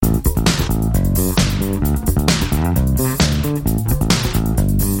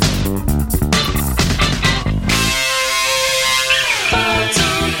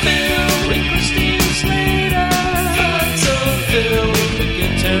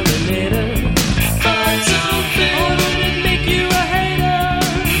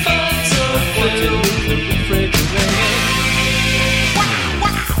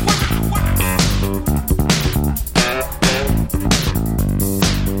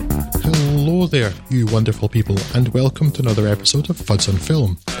there, you wonderful people, and welcome to another episode of Fuds on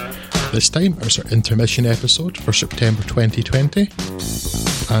Film. This time it's our intermission episode for September 2020,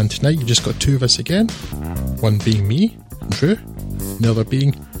 and tonight you've just got two of us again, one being me, Drew, and the other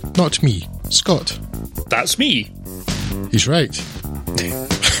being not me, Scott. That's me. He's right.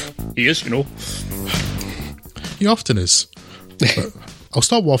 He is, you know. He often is. But I'll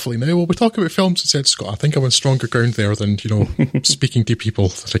stop waffling now. We'll be talking about films instead, Scott. I think I'm on stronger ground there than, speaking to people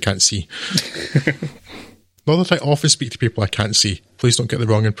that I can't see. Not that I often speak to people I can't see. Please don't get the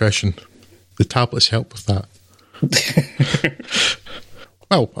wrong impression. The tablets help with that.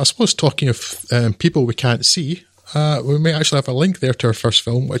 Well, I suppose talking of people we can't see, we may actually have a link there to our first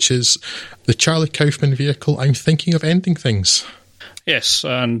film, which is the Charlie Kaufman vehicle, I'm Thinking of Ending Things. Yes,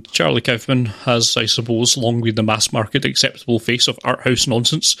 and Charlie Kaufman has, I suppose, long been the mass-market acceptable face of art house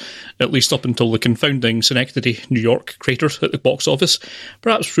nonsense, at least up until the confounding Schenectady, New York cratered at the box office,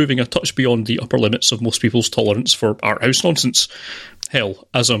 perhaps proving a touch beyond the upper limits of most people's tolerance for art house nonsense. Hell,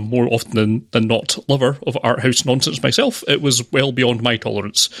 as a more often than not lover of art house nonsense myself, it was well beyond my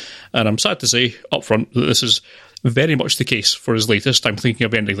tolerance, and I'm sad to say, up front, that this is very much the case for his latest I'm Thinking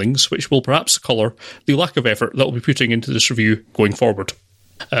of Ending Things, which will perhaps colour the lack of effort that I'll be putting into this review going forward.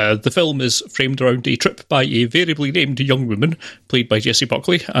 The film is framed around a trip by a variably named young woman, played by Jessie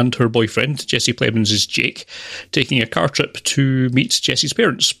Buckley, and her boyfriend, Jesse Plemons' Jake, taking a car trip to meet Jessie's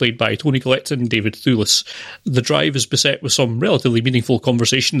parents, played by Tony Collette and David Thewlis. The drive is beset with some relatively meaningful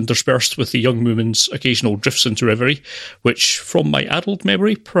conversation interspersed with the young woman's occasional drifts into reverie, which, from my adult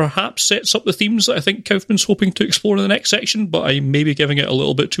memory, perhaps sets up the themes that I think Kaufman's hoping to explore in the next section, but I may be giving it a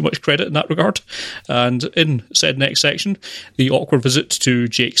little bit too much credit in that regard. And in said next section, the awkward visit to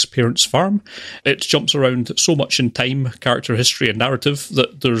Jake's parents' farm. It jumps around so much in time, character history and narrative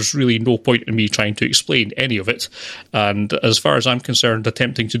that there's really no point in me trying to explain any of it, and as far as I'm concerned,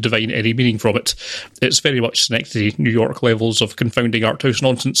 attempting to divine any meaning from it. It's very much Schenectady, New York levels of confounding art house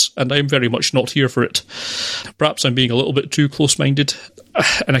nonsense, and I'm very much not here for it. Perhaps I'm being a little bit too close-minded,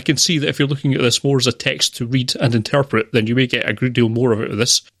 and I can see that if you're looking at this more as a text to read and interpret, then you may get a great deal more of it with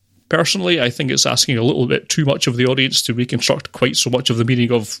this. Personally, I think it's asking a little bit too much of the audience to reconstruct quite so much of the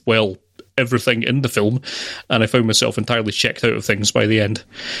meaning of, well, everything in the film, and I found myself entirely checked out of things by the end.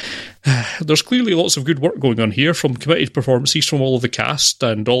 There's clearly lots of good work going on here, from committed performances from all of the cast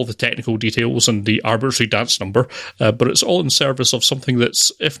and all of the technical details and the arbitrary dance number, but it's all in service of something that's,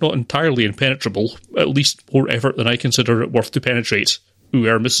 if not entirely impenetrable, at least more effort than I consider it worth to penetrate.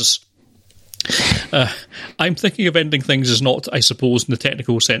 Missus. I'm Thinking of Ending Things is not, I suppose, in the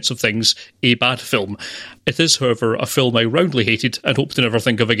technical sense of things, a bad film. It is, however, a film I roundly hated and hope to never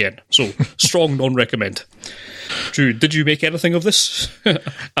think of again. So, strong non-recommend. Drew, did you make anything of this?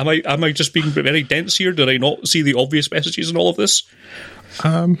 Am I just being very dense here? Did I not see the obvious messages in all of this?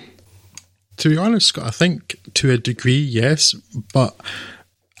 To be honest, Scott, I think to a degree, yes, but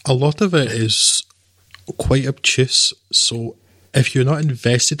a lot of it is quite obtuse, so if you're not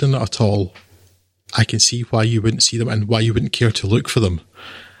invested in it at all, I can see why you wouldn't see them and why you wouldn't care to look for them.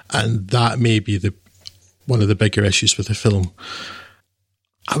 And that may be one of the bigger issues with the film.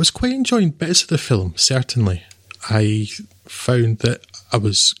 I was quite enjoying bits of the film, certainly. I found that I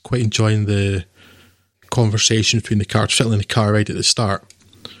was quite enjoying the conversation between the cars, particularly in the car ride at the start.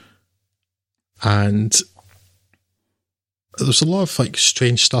 And there's a lot of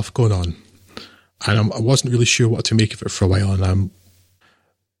strange stuff going on. And I wasn't really sure what to make of it for a while. And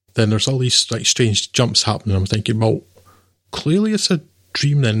then there's all these strange jumps happening. I'm thinking, well, clearly it's a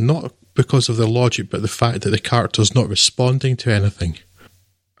dream then, not because of the logic, but the fact that the character's not responding to anything.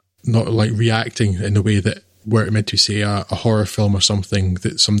 Not reacting in a way that we're meant to say a horror film or something,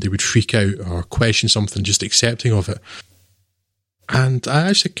 that somebody would freak out or question something, just accepting of it. And I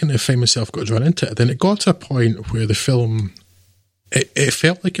actually kind of found myself got drawn into it. Then it got to a point where the film, it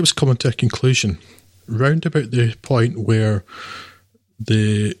felt like it was coming to a conclusion. Round about the point where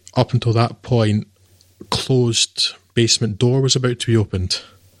the, up until that point, closed basement door was about to be opened.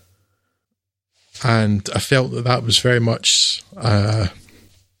 And I felt that was very much it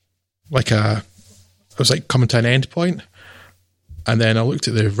was coming to an end point. And then I looked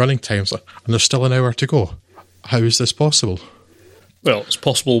at the running times, and there's still an hour to go. How is this possible? Well, it's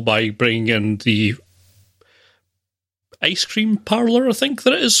possible by bringing in the ice cream parlour, I think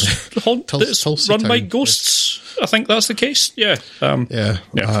that it is. It's run by ghosts. I think that's the case. Yeah.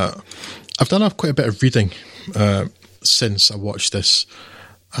 I've done quite a bit of reading since I watched this,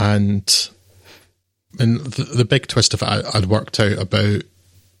 and the big twist of it I'd worked out about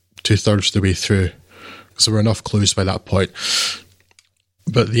 2/3 of the way through, because there were enough clues by that point.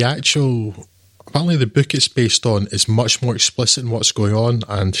 But the actual apparently the book it's based on is much more explicit in what's going on,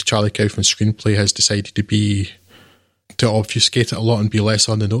 and Charlie Kaufman's screenplay has decided to obfuscate it a lot and be less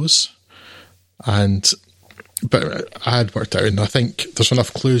on the nose. But I had worked out, and I think there's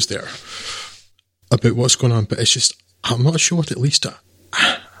enough clues there about what's going on, but it's just, I'm not sure what at least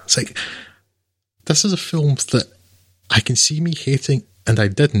it's like, this is a film that I can see me hating, and I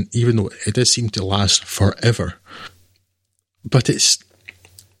didn't, even though it does seem to last forever. But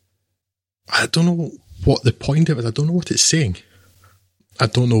I don't know what the point of it is. I don't know what it's saying. I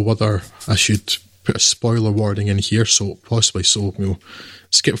don't know whether I should put a spoiler warning in here, so we'll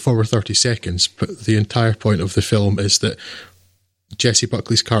skip forward 30 seconds, but the entire point of the film is that Jessie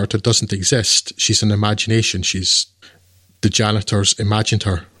Buckley's character doesn't exist. She's an imagination. She's the janitors imagined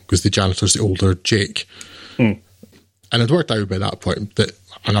her, because the janitor's the older Jake. And it worked out by that point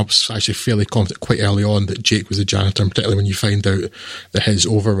and I was actually fairly confident quite early on that Jake was the janitor, particularly when you find out that his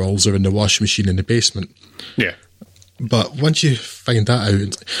overalls are in the washing machine in the basement. Yeah. But once you find that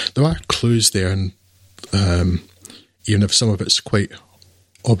out, there are clues there, and even if some of it's quite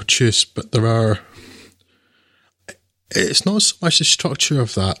obtuse, but it's not so much the structure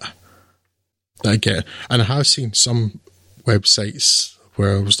of that I get. And I have seen some websites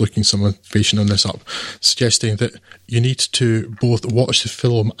where I was looking some information on this up, suggesting that you need to both watch the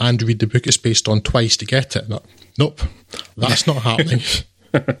film and read the book it's based on twice to get it. Nope, that's not happening.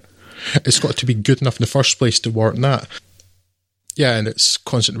 It's got to be good enough in the first place to warrant that. Yeah, and it's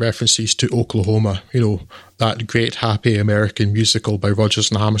constant references to Oklahoma, that great happy American musical by Rodgers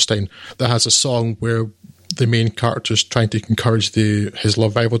and Hammerstein that has a song where the main character is trying to encourage his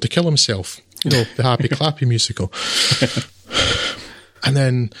love rival to kill himself. The happy clappy musical. And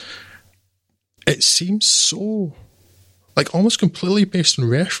then it seems so, almost completely based on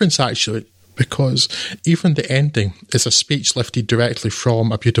reference, actually, because even the ending is a speech lifted directly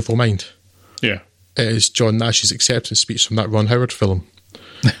from A Beautiful Mind. Yeah. It is John Nash's acceptance speech from that Ron Howard film.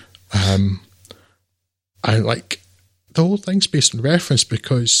 And the whole thing's based on reference,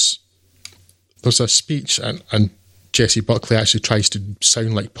 because there's a speech and Jessie Buckley actually tries to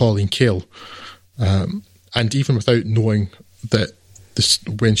sound like Pauline Kael. And even without knowing that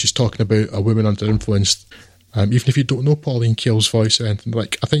when she's talking about a woman under influence, even if you don't know Pauline Kael's voice or anything,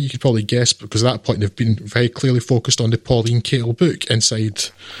 I think you could probably guess, because at that point they've been very clearly focused on the Pauline Kael book inside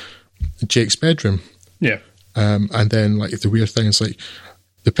Jake's bedroom. Yeah. And then the weird thing is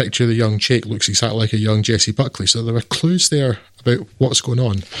the picture of the young Jake looks exactly like a young Jessie Buckley, so there are clues there about what's going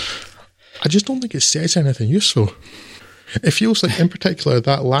on. I just don't think it says anything useful. It feels like, in particular,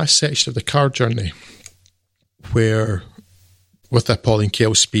 that last section of the car journey, where with the Pauline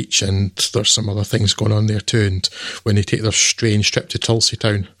Kael speech, and there's some other things going on there too, and when they take their strange trip to Tulsi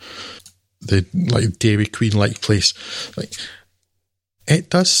Town, the Dairy Queen-like place,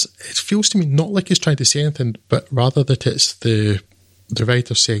 it feels to me not like it's trying to say anything, but rather that it's the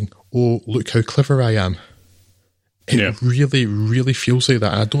writer saying, "Oh, look how clever I am." It really, really feels like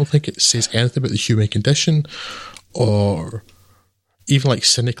that. And I don't think it says anything about the human condition, or even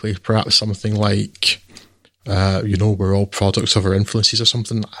cynically, perhaps something like, we're all products of our influences or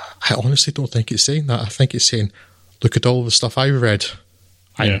something. I honestly don't think it's saying that. I think it's saying, look at all the stuff I've read.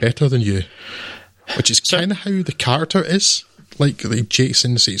 I'm better than you. Which is kind of how the character is.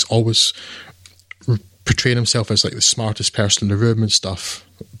 Jason, he's always portraying himself as the smartest person in the room and stuff.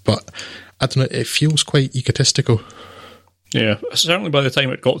 But I don't know, it feels quite egotistical. Yeah, certainly by the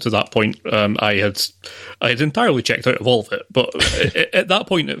time it got to that point, I had entirely checked out of all of it. But at that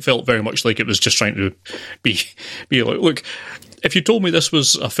point, it felt very much like it was just trying to be look. If you told me this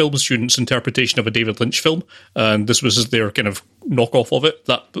was a film student's interpretation of a David Lynch film, and this was their kind of knockoff of it,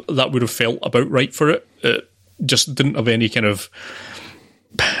 that would have felt about right for it. It just didn't have any kind of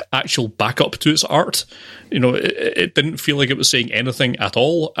actual backup to its art. It didn't feel like it was saying anything at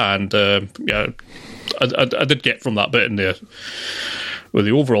all, and I did get from that bit in there with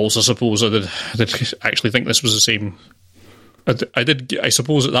the overalls. I suppose I did actually think this was the same. I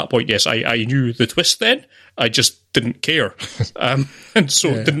suppose at that point, yes, I knew the twist then. I just didn't care, and so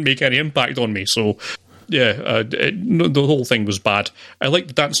it didn't make any impact on me. So the whole thing was bad. I liked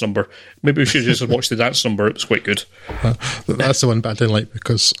the dance number. Maybe we should just watch the dance number. It was quite good. That's the one bit I didn't like,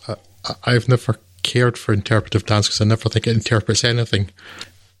 because I've never cared for interpretive dance, because I never think it interprets anything.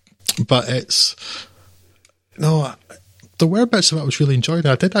 But there were bits of it I was really enjoying.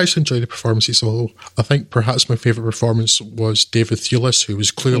 I did actually enjoy the performances, although I think perhaps my favourite performance was David Thewlis, who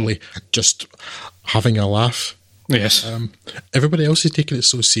was clearly just having a laugh. Yes. Everybody else is taking it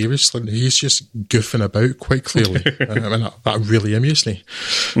so seriously. He's just goofing about quite clearly. And that really amused me.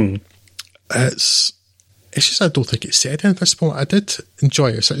 It's just I don't think it said anything at this point. I did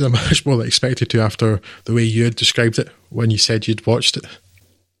enjoy it. It's much more than I expected to after the way you had described it when you said you'd watched it.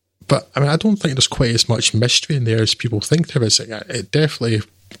 But, I mean, I don't think there's quite as much mystery in there as people think there is. It definitely,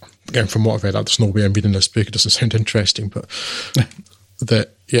 again, from what I've read, there's no way I'm reading this book. It doesn't sound interesting, but the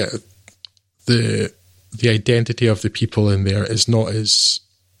identity of the people in there is not as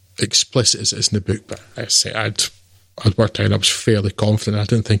explicit as it is in the book. But I say I'd worked out, I was fairly confident. I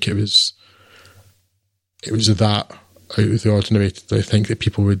didn't think it was that out of the ordinary that I think that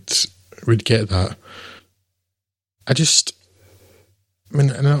people would get that.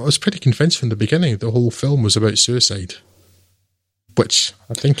 And I was pretty convinced from the beginning the whole film was about suicide, which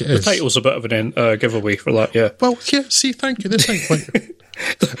I think it is. The title's a bit of an giveaway for that, yeah. Well, yeah, see, thank you. This thing,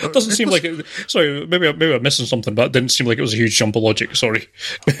 it doesn't seem like it. Sorry, maybe I'm missing something, but it didn't seem like it was a huge jump of logic. Sorry,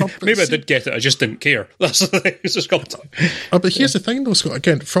 maybe I did get it. I just didn't care. That's the thing. It's just got. But here's the thing, though, Scott.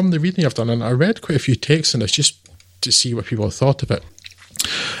 Again, from the reading I've done, and I read quite a few takes on this just to see what people thought of it,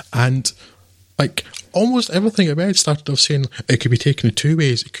 and like almost everything I read started off saying it could be taken in two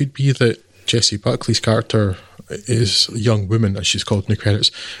ways. It could be that Jessie Buckley's character is a young woman, as she's called in the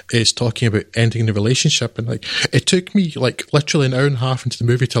credits, is talking about ending the relationship, and like it took me like literally an hour and a half into the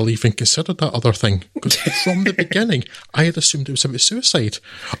movie till I even considered that other thing, because from the beginning I had assumed it was about suicide,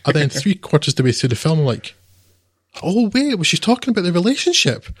 and then 3/4 of the way through the film I'm like, oh wait, was she talking about the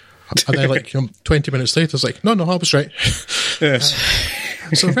relationship? And then 20 minutes later I was like, no, I was right. Yes.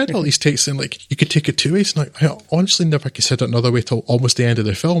 So I read all these takes and like you could take it two ways, and I honestly never considered another way till almost the end of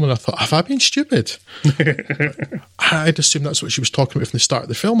the film, and I thought, have I been stupid? I'd assumed that's what she was talking about from the start of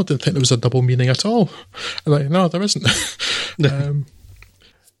the film. I didn't think there was a double meaning at all. I'm like, no, there isn't. I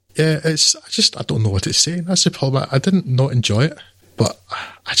don't know what to say. That's the problem. I didn't not enjoy it, but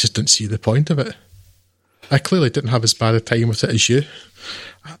I just didn't see the point of it. I clearly didn't have as bad a time with it as you.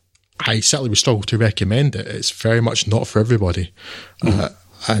 I certainly would struggle to recommend it. It's very much not for everybody.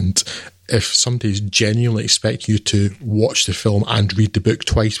 And if somebody's genuinely expecting you to watch the film and read the book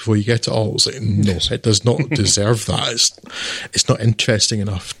twice before you get it all, it's like, no, it does not deserve that. It's not interesting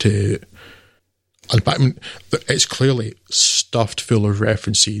enough to... I mean, it's clearly stuffed full of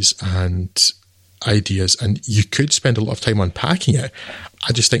references and ideas, and you could spend a lot of time unpacking it.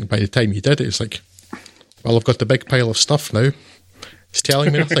 I just think by the time you did it, it's like, well, I've got the big pile of stuff now. It's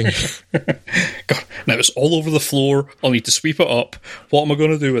telling me nothing. God, now it's all over the floor. I'll need to sweep it up. What am I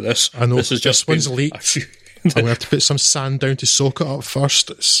going to do with this? I know, this one's leaked. I'm going to have to put some sand down to soak it up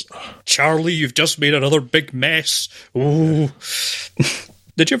first. Charlie, you've just made another big mess. Ooh.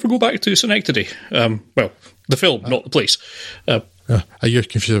 Did you ever go back to Synecdoche? Well, the film, not the place. Are you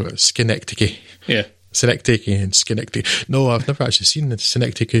confused about Schenectady? Yeah. Synecdoche and Schenectady. No, I've never actually seen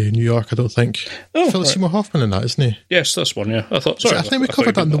Synecdoche, New York, I don't think. Philip Seymour Hoffman in that, isn't he? Yes, this one, yeah. I think we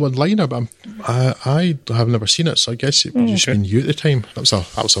covered that in the one-liner, but I have never seen it, so I guess it just been you at the time. That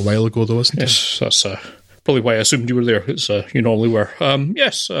was a while ago, though, wasn't it? Yes, that's probably why I assumed you were there. It's you normally were.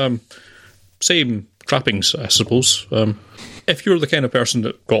 Same trappings, I suppose. If you're the kind of person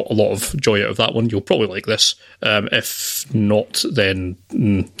that got a lot of joy out of that one, you'll probably like this. If not, then...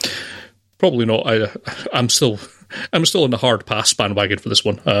 probably not. I'm still in the hard pass bandwagon for this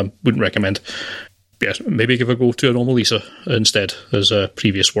one. Wouldn't recommend. Yes, maybe give a go to Anomalisa instead as a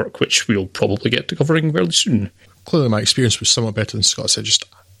previous work, which we'll probably get to covering very soon. Clearly, my experience was somewhat better than Scott said.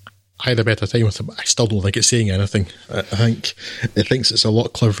 I had a better time with it, but I still don't think it's saying anything. I think it thinks it's a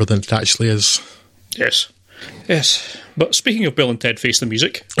lot cleverer than it actually is. Yes. But speaking of Bill and Ted Face the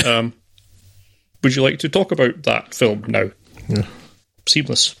Music, would you like to talk about that film now? Yeah.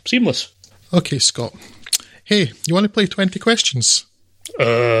 Seamless. Okay, Scott. Hey, you want to play 20 questions?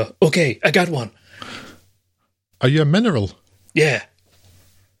 Okay, I got one. Are you a mineral? Yeah.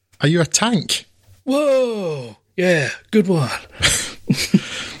 Are you a tank? Whoa! Yeah, good one.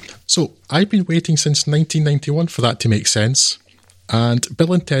 So, I've been waiting since 1991 for that to make sense. And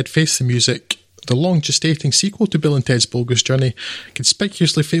Bill and Ted Face the Music, the long gestating sequel to Bill and Ted's Bogus Journey,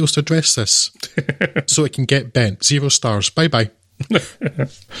 conspicuously fails to address this. So it can get bent. 0 stars. Bye-bye.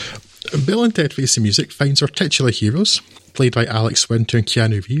 Bill and Ted Face the Music finds our titular heroes, played by Alex Winter and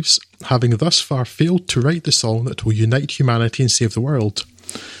Keanu Reeves, having thus far failed to write the song that will unite humanity and save the world.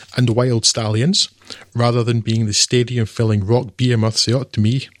 And Wild Stallions, rather than being the stadium-filling rock behemoths they ought to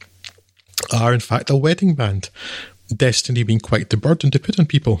be, are in fact a wedding band, destiny being quite the burden to put on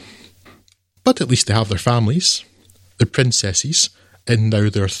people. But at least they have their families, the princesses, in now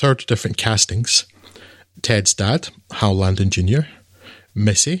their 3rd different castings, Ted's dad, Hal Landon Jr.,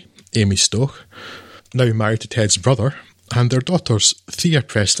 Missy, Amy Stoke, now married to Ted's brother, and their daughters, Thea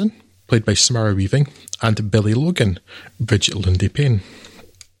Preston, played by Samara Weaving, and Billy Logan, Bridget Lundy Payne.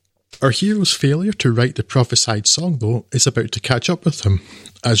 Our hero's failure to write the prophesied song, though, is about to catch up with him,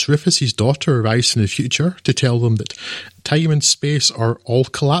 as Rufus's daughter arrives in the future to tell them that time and space are all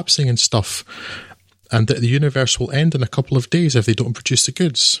collapsing and stuff, and that the universe will end in a couple of days if they don't produce the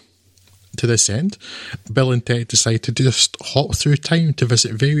goods. To this end, Bill and Ted decide to just hop through time to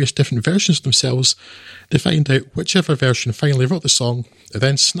visit various different versions of themselves to find out whichever version finally wrote the song, and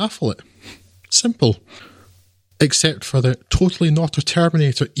then snaffle it. Simple. Except for the totally not a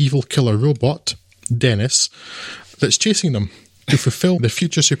Terminator evil killer robot, Dennis, that's chasing them to fulfill the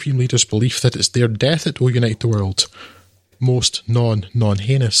future Supreme Leader's belief that it's their death that will unite the world. Most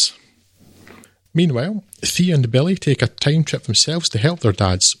non-heinous. Meanwhile, Thea and Billy take a time trip themselves to help their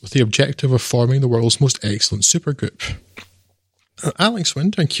dads with the objective of forming the world's most excellent supergroup. Alex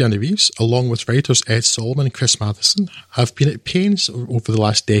Winter and Keanu Reeves, along with writers Ed Solomon and Chris Matheson, have been at pains over the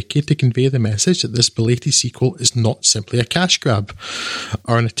last decade to convey the message that this belated sequel is not simply a cash grab,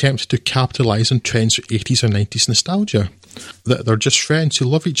 or an attempt to capitalise on trends of 80s or 90s nostalgia, that they're just friends who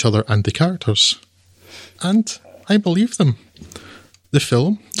love each other and the characters. And I believe them. The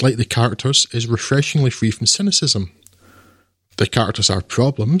film, like the characters, is refreshingly free from cynicism. The characters are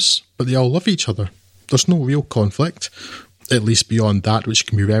problems, but they all love each other. There's no real conflict, at least beyond that which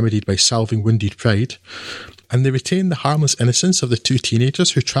can be remedied by salving wounded pride, and they retain the harmless innocence of the two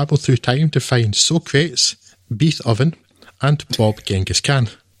teenagers who travel through time to find Socrates, Beef Oven, and Bob Genghis Khan.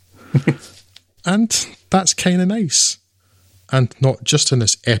 And that's kind of nice. And not just in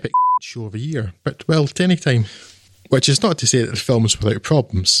this epic show of a year, but, well, at any time. Which is not to say that the film is without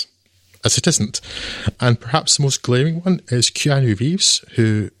problems, as it isn't. And perhaps the most glaring one is Keanu Reeves,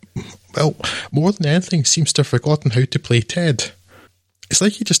 who, well, more than anything, seems to have forgotten how to play Ted. It's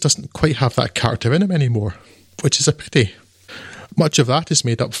like he just doesn't quite have that character in him anymore, which is a pity. Much of that is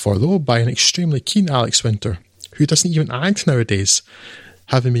made up for, though, by an extremely keen Alex Winter, who doesn't even act nowadays,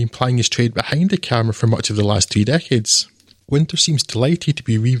 having been plying his trade behind the camera for much of the last 3 decades. Winter seems delighted to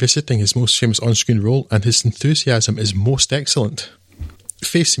be revisiting his most famous on-screen role, and his enthusiasm is most excellent.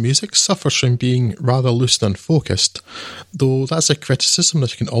 Face the Music suffers from being rather loose and unfocused, though that's a criticism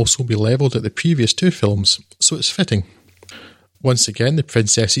that can also be levelled at the previous 2 films, so it's fitting. Once again, the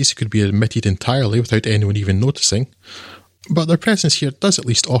princesses could be omitted entirely without anyone even noticing, but their presence here does at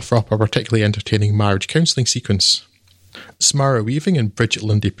least offer up a particularly entertaining marriage counselling sequence. Samara Weaving and Bridget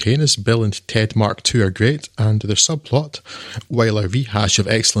Lundy Payne as Bill and Ted Mark II are great, and their subplot, while a rehash of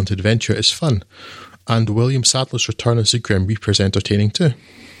Excellent Adventure, is fun, and William Sadler's return as the Grim Reaper is entertaining too.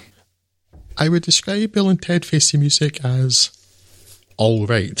 I would describe Bill and Ted Face the Music as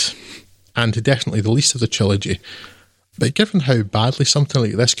alright, and definitely the least of the trilogy, but given how badly something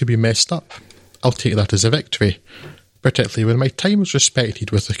like this could be messed up, I'll take that as a victory, particularly when my time was respected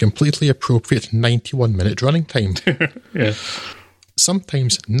with a completely appropriate 91-minute running time. Yeah.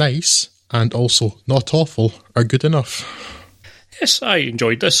 Sometimes nice, and also not awful, are good enough. Yes, I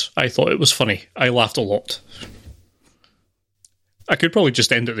enjoyed this. I thought it was funny. I laughed a lot. I could probably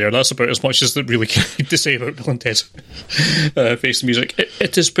just end it there. That's about as much as I really need to say about Bill and Ted Face the Music.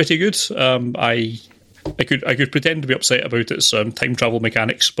 It is pretty good. I could pretend to be upset about its time travel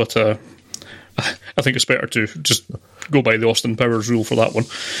mechanics, but I think it's better to just go by the Austin Powers rule for that one.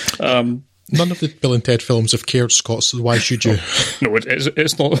 None of the Bill and Ted films have cared, Scott, so why should you? No,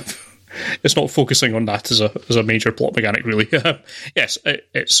 it's not. It's not focusing on that as a major plot mechanic, really. Yes,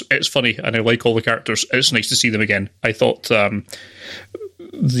 it's funny, and I like all the characters. It's nice to see them again. I thought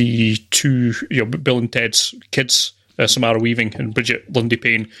the two, Bill and Ted's kids, Samara Weaving and Bridget Lundy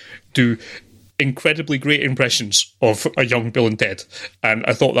Payne, do incredibly great impressions of a young Bill and Ted, and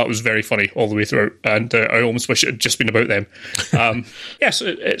I thought that was very funny all the way throughout, and I almost wish it had just been about them. Yes,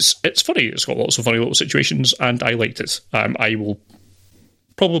 it's funny. It's got lots of funny little situations, and I liked it. I will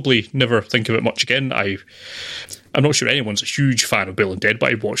probably never think of it much again. I'm not sure anyone's a huge fan of Bill and Ted,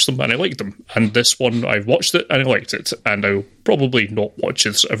 but I watched them and I liked them. And this one, I've watched it and I liked it, and I'll probably not watch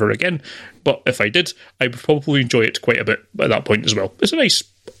this ever again. But if I did, I would probably enjoy it quite a bit at that point as well. It's a nice,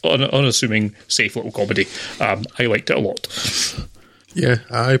 unassuming, safe little comedy. I liked it a lot. Yeah,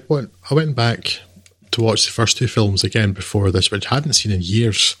 I went back to watch the first 2 films again before this, which I hadn't seen in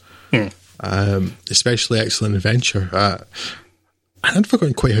years. Especially Excellent Adventure. I had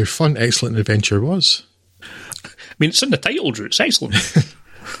forgotten quite how fun Excellent Adventure was. I mean, it's in the title, Drew. It's excellent.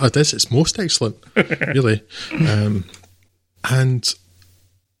 It is. It's most excellent, really. And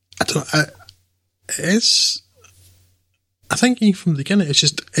I don't know. It's. I think even from the beginning,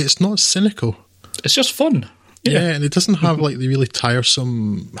 it's not cynical. It's just fun. Yeah, and it doesn't have like the really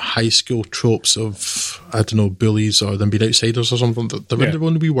tiresome high school tropes of, I don't know, bullies or them being outsiders or something. They're in their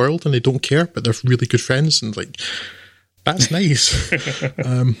own wee world and they don't care, but they're really good friends, and like That's nice.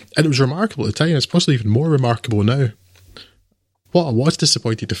 And it was remarkable at the time. It's possibly even more remarkable now. What I was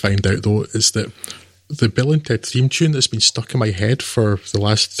disappointed to find out, though, is that the Bill and Ted theme tune that's been stuck in my head for the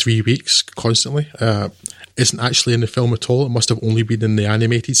last 3 weeks constantly isn't actually in the film at all. It must have only been in the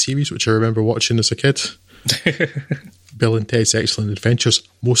animated series, which I remember watching as a kid. Bill and Ted's Excellent Adventures,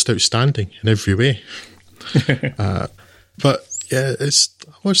 most outstanding in every way. But yeah, I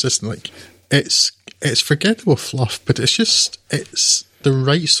watched this and like it's forgettable fluff, but it's the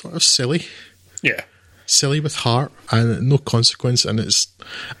right sort of silly. Yeah. Silly with heart and no consequence,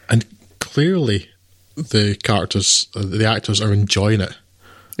 and clearly the characters, the actors are enjoying it.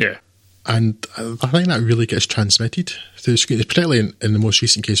 Yeah. And I think that really gets transmitted to the screen, particularly in the most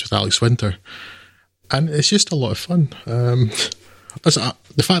recent case with Alex Winter. And it's just a lot of fun.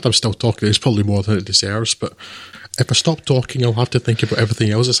 The fact I'm still talking is probably more than it deserves, but if I stop talking, I'll have to think about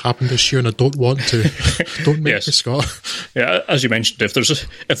everything else that's happened this year, and I don't want to. Don't make me, Scott. Yeah, as you mentioned, if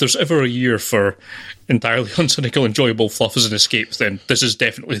there's ever a year for entirely uncynical, enjoyable fluff as an escape, then this is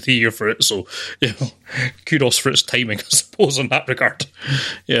definitely the year for it. So, kudos for its timing, I suppose, in that regard.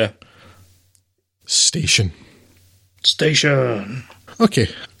 Yeah. Station. Okay.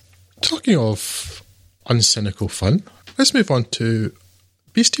 Talking of uncynical fun, let's move on to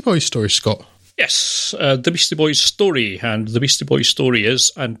Beastie Boys story, Scott. Yes, the Beastie Boys story, and the Beastie Boys story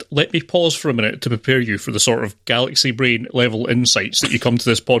is, and let me pause for a minute to prepare you for the sort of galaxy brain level insights that you come to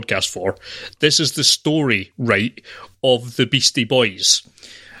this podcast for. This is the story, right, of the Beastie Boys.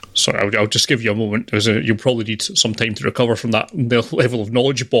 Sorry, I'll just give you a moment, because you'll probably need some time to recover from that level of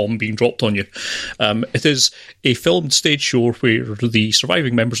knowledge bomb being dropped on you. It is a filmed stage show where the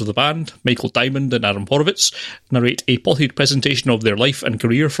surviving members of the band, Michael Diamond and Adam Horovitz, narrate a potted presentation of their life and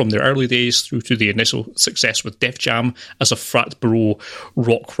career from their early days through to the initial success with Def Jam as a frat bro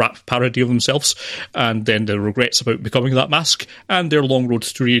rock rap parody of themselves, and then their regrets about becoming that mask, and their long road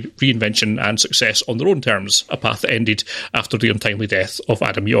to reinvention and success on their own terms, a path that ended after the untimely death of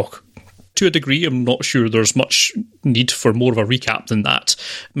Adam York. To a degree, I'm not sure there's much need for more of a recap than that.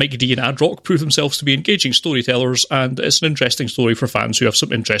 Mike D and Ad Rock prove themselves to be engaging storytellers, and it's an interesting story for fans who have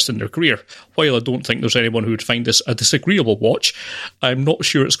some interest in their career. While I don't think there's anyone who would find this a disagreeable watch, I'm not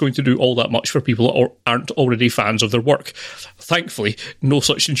sure it's going to do all that much for people that aren't already fans of their work. Thankfully, no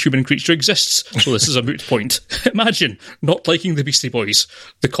such inhuman creature exists, so this is a moot point. Imagine not liking the Beastie Boys.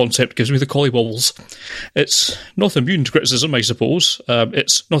 The concept gives me the collie wobbles. It's not immune to criticism, I suppose.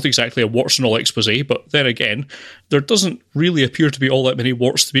 It's not exactly a warts and all expose, but then again, there doesn't really appear to be all that many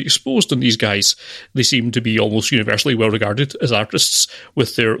warts to be exposed on these guys. They seem to be almost universally well regarded as artists,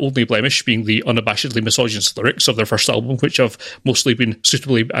 with their only blemish being the unabashedly misogynist lyrics of their first album, which I've mostly been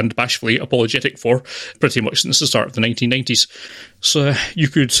suitably and bashfully apologetic for pretty much since the start of the 1990s. So you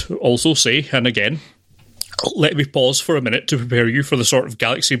could also say, and again, let me pause for a minute to prepare you for the sort of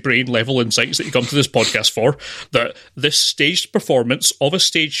galaxy brain level insights that you come to this podcast for, that this staged performance of a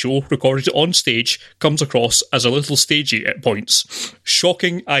stage show recorded on stage comes across as a little stagey at points.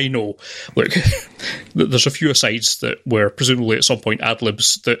 Shocking, I know. Look, there's a few asides that were presumably at some point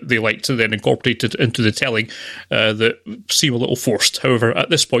ad-libs that they liked to then incorporate it into the telling that seem a little forced. However, at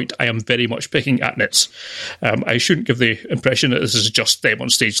this point, I am very much picking at nits. I shouldn't give the impression that this is just them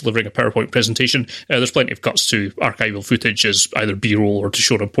on stage delivering a PowerPoint presentation. There's plenty of cuts to archival footage as either B-roll or to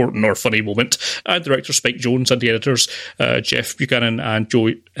show an important or funny moment. And director Spike Jonze and the editors, Jeff Buchanan and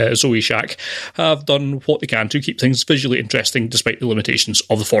Zoe Shack, have done what they can to keep things visually interesting despite the limitations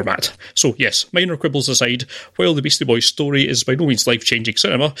of the format. So yes, minor quibbles aside, while the Beastie Boys story is by no means life-changing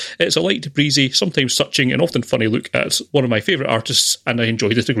cinema, it's a light, breezy, sometimes touching and often funny look at one of my favourite artists, and I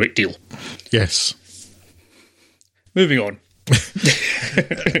enjoyed it a great deal. Yes. Moving on.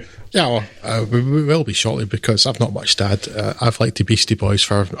 Yeah, well, we will be shortly, because I've not much to add. I've liked the Beastie Boys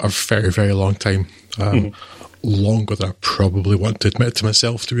for a very, very long time. Longer than I probably want to admit to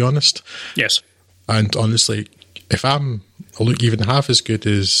myself, to be honest. Yes. And honestly, if I look even half as good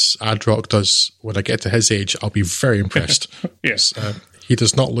as Ad Rock does when I get to his age, I'll be very impressed. Yes. He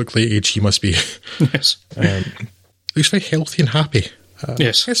does not look like age he must be. Yes. Looks very healthy and happy.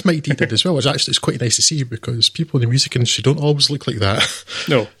 Yes. I guess Mike D did as well, which actually is quite nice to see, because people in the music industry don't always look like that.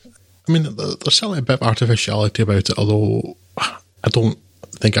 No. I mean, there's certainly a bit of artificiality about it, although I don't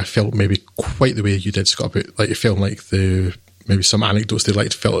think I felt maybe quite the way you did, Scott, about like you felt like maybe some anecdotes they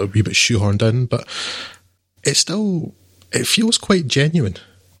liked felt a wee bit shoehorned in, but it feels quite genuine.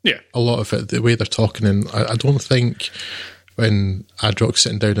 Yeah. A lot of it, the way they're talking, and I don't think when Ad Rock's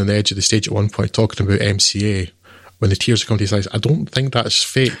sitting down on the edge of the stage at one point talking about MCA, when the tears come to his eyes, I don't think that's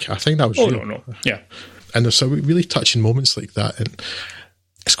fake. I think that was real. No. Yeah. And there's some really touching moments like that, and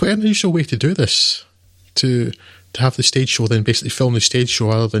it's quite an unusual way to do this, to to have the stage show, then basically film the stage show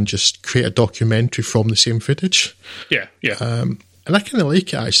rather than just create a documentary from the same footage. Yeah. And I kind of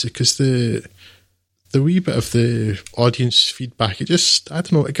like it, actually, because the wee bit of the audience feedback, it just, I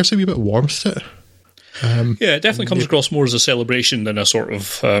don't know, it gives a wee bit of warmth to it. It definitely comes across more as a celebration than a sort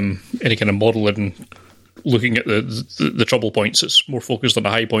of any kind of modelling, looking at the trouble points. It's more focused on the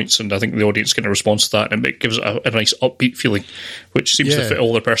high points, and I think the audience kind of responds to that, and it gives it a nice upbeat feeling, which seems to fit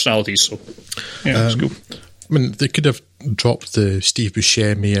all their personalities. So, it's cool. I mean, they could have dropped the Steve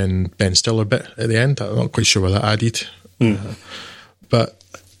Buscemi and Ben Stiller bit at the end. I'm not quite sure what that added. But,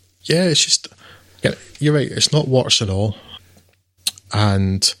 yeah, it's just... Yeah, you're right, it's not warts and all.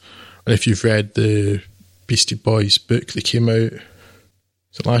 And if you've read the Beastie Boys book that came out,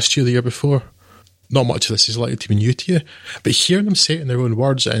 was it last year, the year before? Not much of this is likely to be new to you. But hearing them say it in their own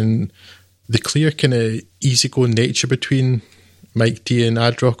words and the clear kind of easygoing nature between Mike D and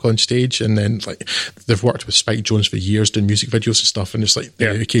Adrock on stage, and then like they've worked with Spike Jonze for years doing music videos and stuff, and it's like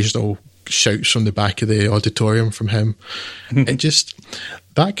the occasional shouts from the back of the auditorium from him. It just,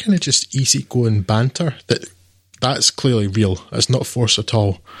 that kind of just easygoing banter, that's clearly real. It's not forced at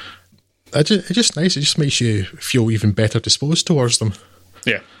all. It's just nice. It just makes you feel even better disposed towards them.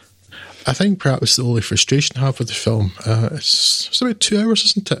 Yeah. I think perhaps the only frustration I have with the film, it's about 2 hours,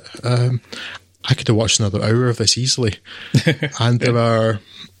 isn't it? I could have watched another hour of this easily. And there are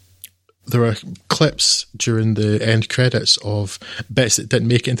clips during the end credits of bits that didn't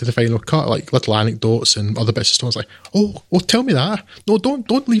make it into the final cut, like little anecdotes and other bits of stories. Like, oh, tell me that. No,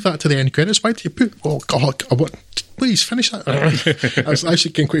 don't leave that to the end credits. Why do you put? Oh God, please finish that. I was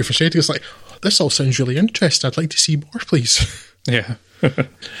actually getting quite frustrated. It's like, this all sounds really interesting. I'd like to see more, please. Yeah.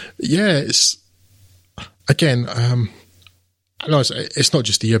 Yeah, it's again. I know it's not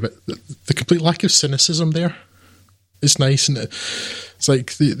just the year, but the complete lack of cynicism there is nice, and it's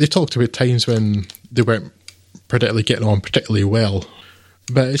like they talked about times when they weren't particularly getting on particularly well,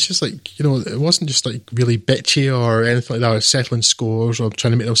 but it's just like, you know, it wasn't just like really bitchy or anything like that, or settling scores or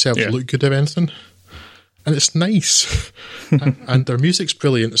trying to make themselves look good or anything. And it's nice, and their music's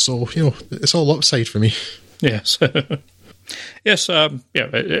brilliant, so you know it's all upside for me. Yes. Yes,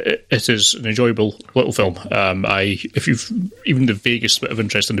 it is an enjoyable little film. If you've even the vaguest bit of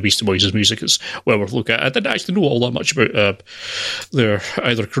interest in the Beastie Boys' music, it's well worth looking at. I didn't actually know all that much about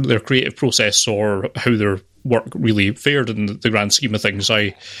their creative process or how their work really fared in the grand scheme of things.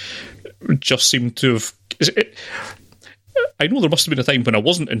 I just seem to have... I know there must have been a time when I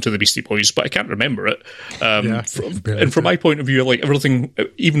wasn't into the Beastie Boys, but I can't remember it. And from my point of view, like everything,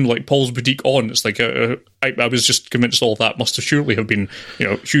 even like Paul's Boutique on, it's like I was just convinced all of that must have surely have been, you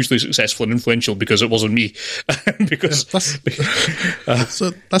know, hugely successful and influential because it wasn't me. Because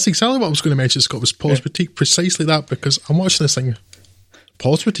so that's exactly what I was going to mention, Scott, was Paul's Boutique, precisely that, because I'm watching this thing.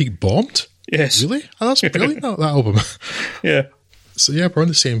 Paul's Boutique bombed? Yes. Really? Oh, that's brilliant, that album. Yeah. So yeah, we're on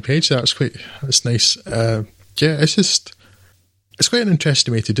the same page. That's nice. Yeah, it's quite an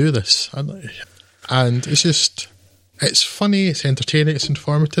interesting way to do this, and it's funny, it's entertaining, it's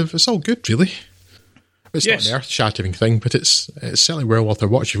informative, it's all good, really. It's not an earth-shattering thing, but it's certainly well worth a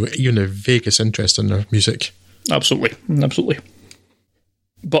watch if you've got even the vaguest interest in their music. Absolutely.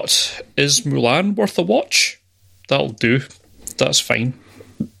 But is Mulan worth a watch? That'll do. That's fine.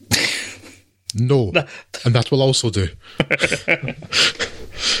 No, and that will also do.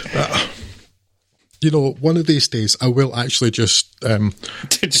 You know, one of these days I will actually just leave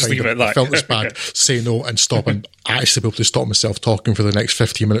it at that. Felt this bad, say no and stop, and actually be able to stop myself talking for the next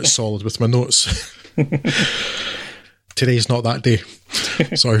 15 minutes solid with my notes. Today's not that day.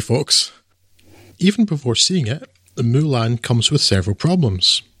 Sorry, folks. Even before seeing it, Mulan comes with several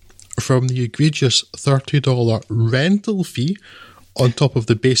problems. From the egregious $30 rental fee on top of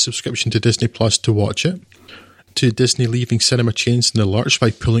the base subscription to Disney Plus to watch it, to Disney leaving cinema chains in the lurch by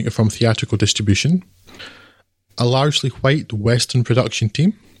pulling it from theatrical distribution, a largely white Western production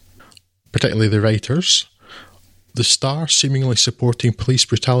team, particularly the writers, the star seemingly supporting police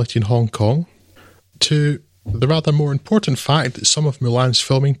brutality in Hong Kong, to the rather more important fact that some of Mulan's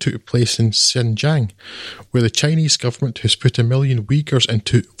filming took place in Xinjiang, where the Chinese government has put 1 million Uyghurs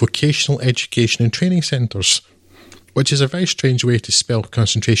into vocational education and training centres, which is a very strange way to spell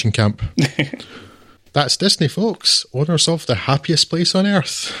concentration camp. That's Disney, folks, owners of the happiest place on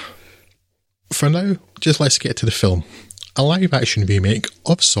earth. For now, just let's get to the film. A live-action remake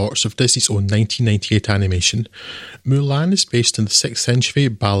of sorts of Disney's own 1998 animation, Mulan is based on the 6th century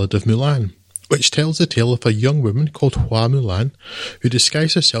Ballad of Mulan, which tells the tale of a young woman called Hua Mulan who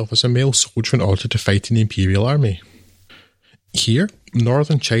disguised herself as a male soldier in order to fight in the Imperial Army. Here,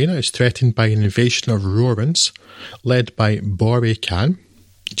 northern China is threatened by an invasion of Rourans, led by Bore Khan,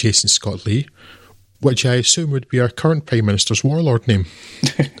 Jason Scott Lee, which I assume would be our current Prime Minister's warlord name.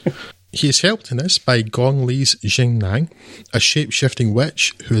 He is helped in this by Gong Li's Jing Nang, a shape-shifting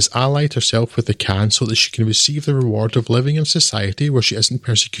witch who has allied herself with the Khan so that she can receive the reward of living in a society where she isn't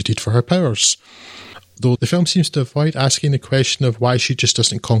persecuted for her powers. Though the film seems to avoid asking the question of why she just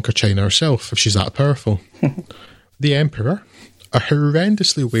doesn't conquer China herself if she's that powerful. The Emperor, a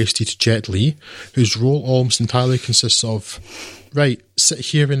horrendously wasted Jet Li, whose role almost entirely consists of, right, sit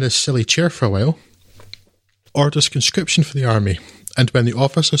here in this silly chair for a while, orders conscription for the army, and when the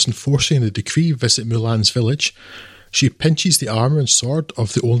officers enforcing the decree visit Mulan's village, she pinches the armour and sword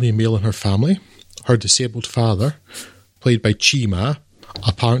of the only male in her family, her disabled father, played by Chi Ma,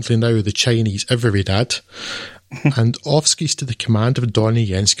 apparently now the Chinese every dad, and off-skis to the command of Donnie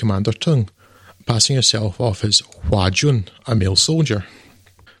Yen's Commander Tung, passing herself off as Hua Jun, a male soldier.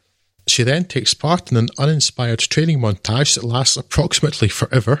 She then takes part in an uninspired training montage that lasts approximately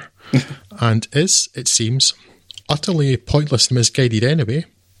forever, and is, it seems, utterly pointless and misguided anyway,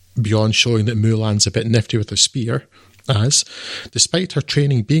 beyond showing that Mulan's a bit nifty with her spear, as, despite her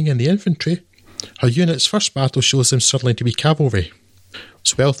training being in the infantry, her unit's first battle shows them suddenly to be cavalry.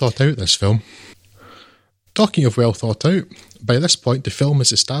 It's well thought out, this film. Talking of well thought out, by this point the film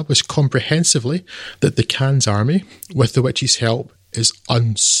has established comprehensively that the Khan's army, with the witch's help, is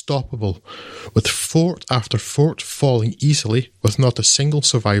unstoppable, with fort after fort falling easily with not a single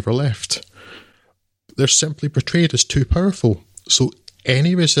survivor left. They're simply portrayed as too powerful, so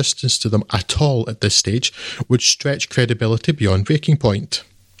any resistance to them at all at this stage would stretch credibility beyond breaking point.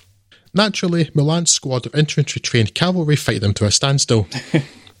 Naturally, Mulan's squad of infantry-trained cavalry fight them to a standstill.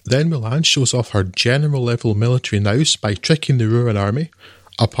 Then Mulan shows off her general-level military nous by tricking the Ruan army,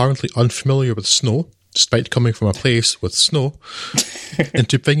 apparently unfamiliar with snow, despite coming from a place with snow,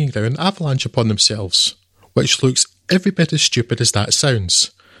 into bringing down an avalanche upon themselves, which looks every bit as stupid as that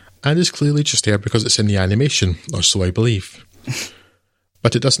sounds, and is clearly just there because it's in the animation, or so I believe.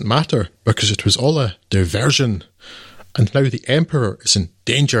 But it doesn't matter, because it was all a diversion, and now the Emperor is in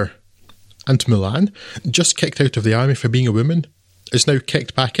danger. And Mulan, just kicked out of the army for being a woman, is now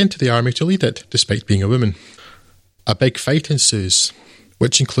kicked back into the army to lead it, despite being a woman. A big fight ensues,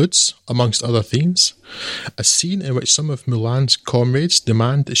 which includes, amongst other themes, a scene in which some of Mulan's comrades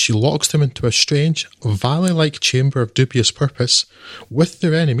demand that she locks them into a strange, valley-like chamber of dubious purpose with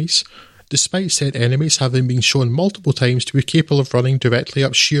their enemies, despite said enemies having been shown multiple times to be capable of running directly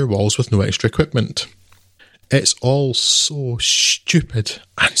up sheer walls with no extra equipment. It's all so stupid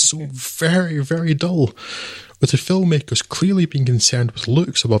and so very, very dull, with the filmmakers clearly being concerned with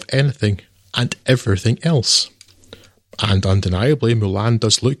looks above anything and everything else. And undeniably, Mulan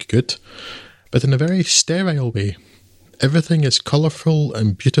does look good, but in a very sterile way. Everything is colourful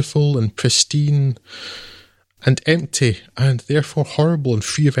and beautiful and pristine and empty, and therefore horrible and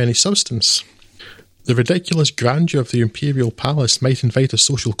free of any substance. The ridiculous grandeur of the imperial palace might invite a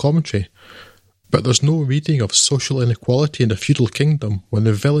social commentary, but there's no reading of social inequality in a feudal kingdom when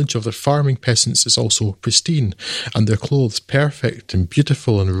the village of the farming peasants is also pristine, and their clothes perfect and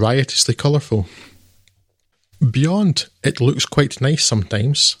beautiful and riotously colourful. Beyond it looks quite nice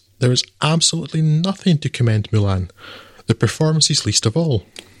sometimes, there is absolutely nothing to commend Mulan, the performances least of all.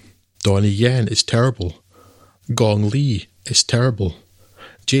 Donnie Yen is terrible. Gong Li is terrible.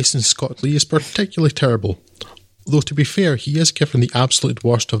 Jason Scott Lee is particularly terrible, though to be fair, he is given the absolute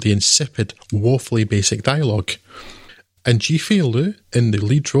worst of the insipid, woefully basic dialogue. And Ji-Fei Liu, in the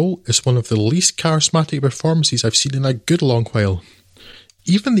lead role, is one of the least charismatic performances I've seen in a good long while.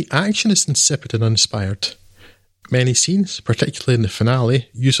 Even the action is insipid and uninspired. Many scenes, particularly in the finale,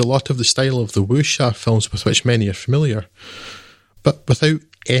 use a lot of the style of the wuxia films with which many are familiar, but without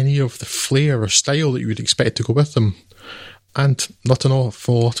any of the flair or style that you would expect to go with them, and not an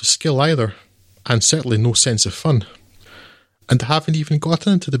awful lot of skill either, and certainly no sense of fun. And I haven't even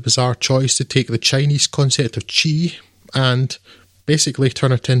gotten into the bizarre choice to take the Chinese concept of qi and basically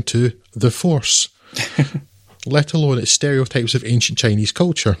turn it into the Force, let alone its stereotypes of ancient Chinese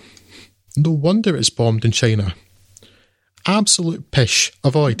culture. No wonder it's bombed in China. Absolute pish.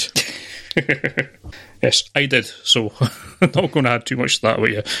 Avoid. Yes, I did, so I'm not going to add too much to that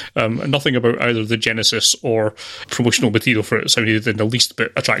with you. Nothing about either the genesis or promotional material for it sounded in the least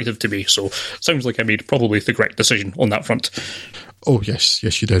bit attractive to me, so it sounds like I made probably the correct decision on that front. Oh, yes,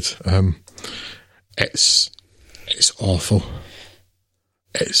 you did. It's awful.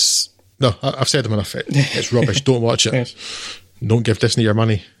 No, I've said them enough. It's rubbish. Don't watch it. Yes. Don't give Disney your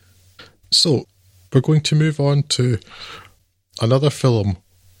money. So, we're going to move on to another film,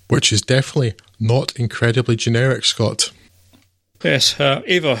 which is definitely not incredibly generic, Scott. Yes,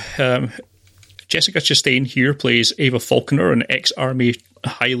 Ava, Jessica Chastain here plays Ava Falconer, an ex-army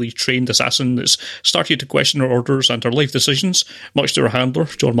highly trained assassin that's started to question her orders and her life decisions, much to her handler,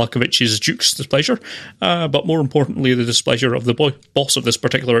 John Malkovich's Duke's displeasure, but more importantly, the displeasure of the boss of this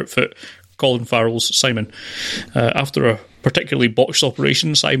particular outfit, Colin Farrell's Simon. After a particularly botched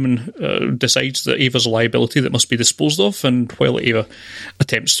operation, Simon decides that Ava's a liability that must be disposed of, and while Ava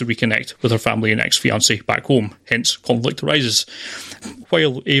attempts to reconnect with her family and ex-fiancé back home, hence conflict arises.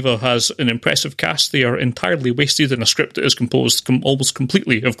 While Ava has an impressive cast, they are entirely wasted in a script that is composed almost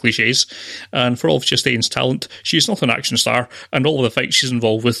completely of cliches, and for all of Chastain's talent, she is not an action star, and all of the fights she's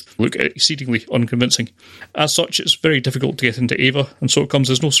involved with look exceedingly unconvincing. As such, it's very difficult to get into Ava, and so it comes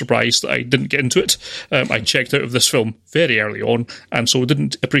as no surprise that I didn't get into it. I checked out of this film very early on, and so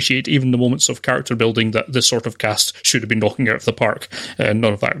didn't appreciate even the moments of character building that this sort of cast should have been knocking out of the park. None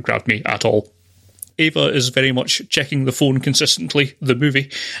of that grabbed me at all. Ava is very much checking the phone consistently, the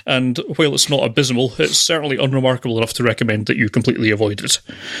movie, and while it's not abysmal, it's certainly unremarkable enough to recommend that you completely avoid it.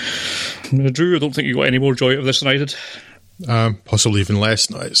 Drew, I don't think you got any more joy out of this than I did. Possibly even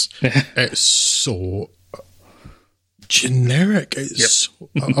less. No, it's so generic.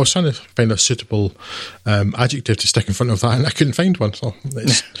 I was trying to find a suitable adjective to stick in front of that, and I couldn't find one. So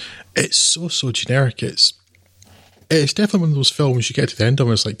it's so generic. It's definitely one of those films you get to the end of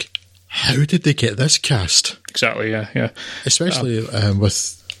and it's like, how did they get this cast? Exactly, yeah. Especially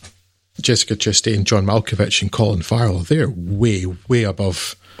with Jessica Chastain, John Malkovich, and Colin Farrell. They're way, way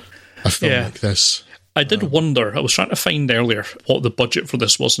above a film like this. I did wonder, I was trying to find earlier what the budget for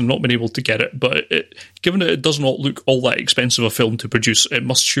this was and not been able to get it, but given that it does not look all that expensive a film to produce, it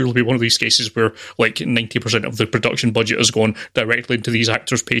must surely be one of these cases where like 90% of the production budget has gone directly into these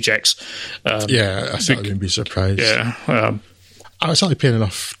actors' paychecks. I certainly wouldn't be surprised. Yeah. I was certainly paying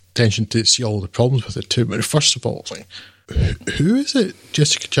enough attention to see all the problems with it too, but first of all, like, who is it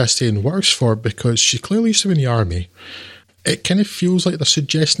Jessica Chastain works for? Because she clearly used to be in the army. It kind of feels like they're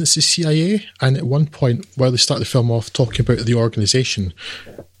suggesting it's the CIA, and at one point, while they start the film off talking about the organisation,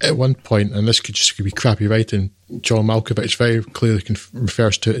 at one point, and this could just be crappy writing, John Malkovich very clearly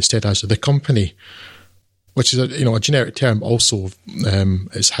refers to it instead as the company, which is a generic term. Also,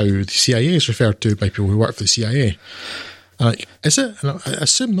 is how the CIA is referred to by people who work for the CIA. And like, is it? And I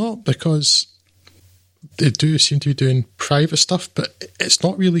assume not, because they do seem to be doing private stuff, but it's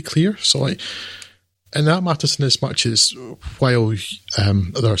not really clear. So like. And that matters in as much as while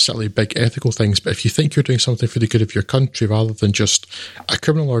there are certainly big ethical things, but if you think you're doing something for the good of your country rather than just a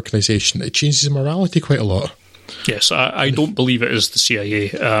criminal organisation, it changes morality quite a lot. Yes, I don't believe it is the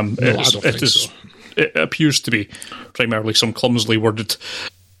CIA. No, I don't think so. It appears to be primarily some clumsily worded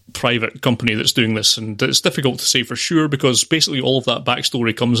private company that's doing this, and it's difficult to say for sure because basically all of that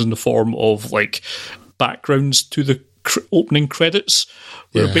backstory comes in the form of like backgrounds to the opening credits,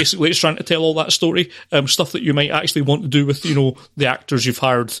 where basically it's trying to tell all that story, stuff that you might actually want to do with the actors you've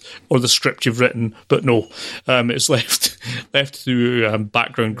hired or the script you've written, but no, it's left to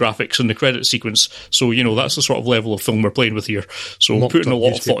background graphics in the credit sequence. So that's the sort of level of film we're playing with here. So putting a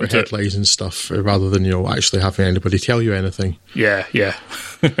lot of thought into it, headlines and stuff, rather than actually having anybody tell you anything. Yeah.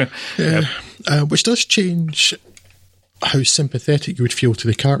 Which does change how sympathetic you would feel to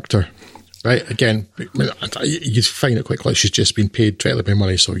the character. Right, again, you find it quite clear she's just been paid directly by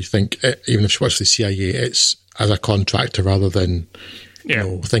money, so you think, even if she works for the CIA, it's as a contractor rather than,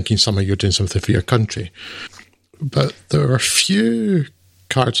 thinking somehow you're doing something for your country. But there are a few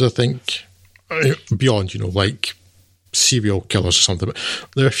characters, I think, beyond, like serial killers or something, but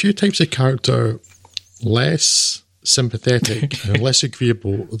there are a few types of character less sympathetic and less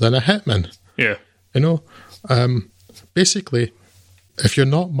agreeable than a hitman. Yeah. Basically, if you're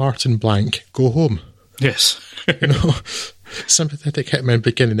not Martin Blank, go home. Yes. Sympathetic hitmen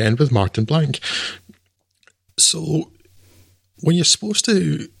begin and end with Martin Blank. So when you're supposed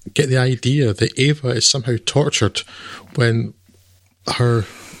to get the idea that Ava is somehow tortured when her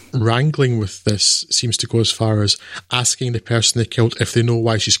wrangling with this seems to go as far as asking the person they killed if they know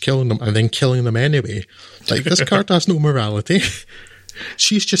why she's killing them and then killing them anyway. Like, this character has no morality.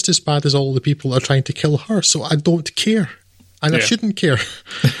 She's just as bad as all the people that are trying to kill her, so I don't care. And I shouldn't care.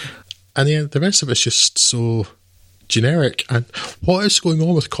 And the rest of it's just so generic. And what is going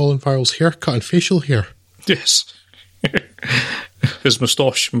on with Colin Farrell's haircut and facial hair? Yes. His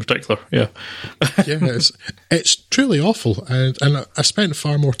moustache in particular, yeah. It's truly awful. And I spent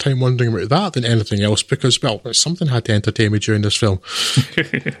far more time wondering about that than anything else because, well, something had to entertain me during this film.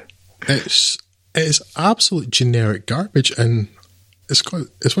 It's absolute generic garbage, and it's one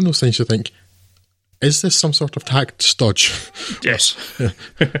of those things you think, is this some sort of tact stodge? Yes.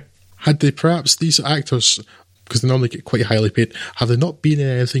 Had they perhaps, these actors because they normally get quite highly paid, have they not been in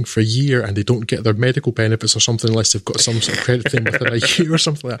anything for a year and they don't get their medical benefits or something unless they've got some sort of credit thing within a year or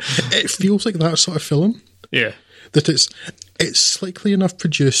something like that? It feels like that sort of film. Yeah. That it's slickly enough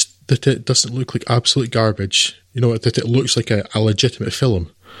produced that it doesn't look like absolute garbage. You know, that it looks like a legitimate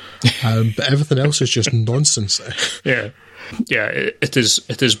film. But everything else is just nonsense. Yeah. Yeah, it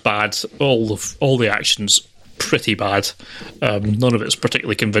is bad. All the action's pretty bad. None of it's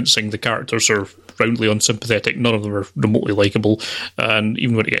particularly convincing. The characters are roundly unsympathetic. None of them are remotely likeable. And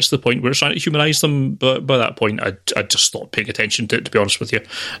even when it gets to the point where it's trying to humanise them, but by that point, I just stopped paying attention to it, to be honest with you.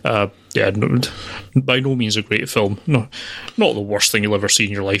 By no means a great film. No, not the worst thing you'll ever see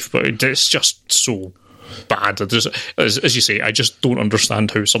in your life, but it's just so bad. As you say, I just don't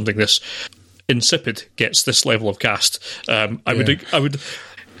understand how something this insipid gets this level of cast. I would.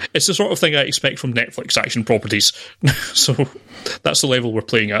 It's the sort of thing I expect from Netflix action properties. So that's the level we're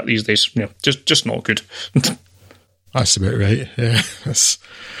playing at these days. Yeah, just not good. That's about right.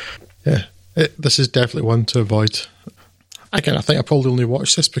 Yeah, this is definitely one to avoid. Again, I think I probably only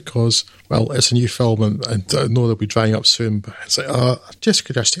watched this because, well, it's a new film and I know they'll be drying up soon. But it's like,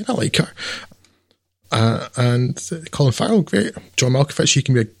 Jessica Chastain, I like her. And Colin Farrell, great. John Malkovich, he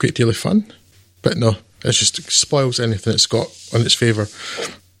can be a great deal of fun. But no, it just spoils anything it's got on its favour.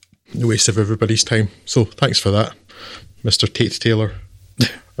 A waste of everybody's time. So thanks for that, Mr. Tate Taylor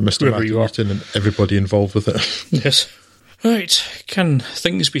and Mr. Matthew Norton and everybody involved with it. Yes. Right. Can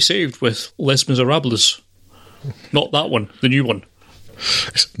things be saved with Les Miserables? Not that one, the new one.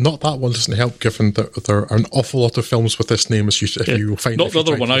 Not that one doesn't help, given that there are an awful lot of films with this name, as you will find. Not the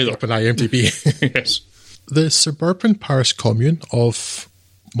other one either. Up on IMDb. Yes. The suburban Paris commune of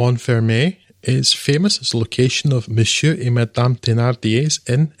Montfermeil is famous as the location of Monsieur et Madame Thénardier's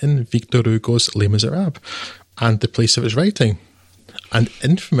inn in Victor Hugo's Les Miserables, and the place of its writing, and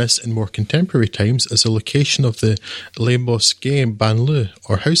infamous in more contemporary times as the location of the Les Bosquets banlieue,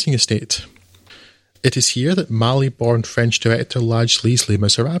 or housing estate. It is here that Mali-born French director Ladj Li's Les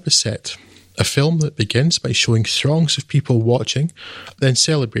Miserables is set, a film that begins by showing throngs of people watching, then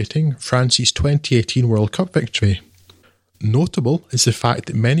celebrating France's 2018 World Cup victory. Notable is the fact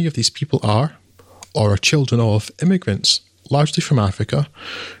that many of these people are, or are children of, immigrants, largely from Africa,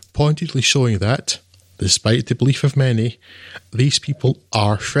 pointedly showing that, despite the belief of many, these people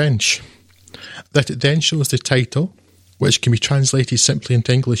are French. That it then shows the title, which can be translated simply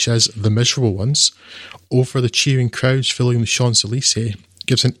into English as The Miserable Ones, over the cheering crowds filling the Champs-Élysées,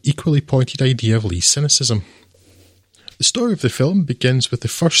 gives an equally pointed idea of Li's cynicism. The story of the film begins with the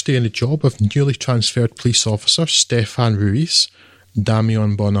first day in the job of newly transferred police officer Stéphane Ruiz,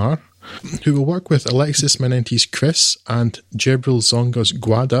 Damien Bonnard, who will work with Alexis Manenti's Chris and Djibril Zonga's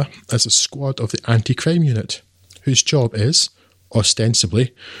Guada as a squad of the anti-crime unit, whose job is,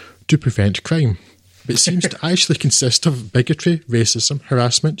 ostensibly, to prevent crime, but seems to actually consist of bigotry, racism,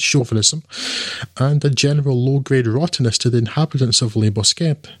 harassment, chauvinism, and a general low-grade rottenness to the inhabitants of Les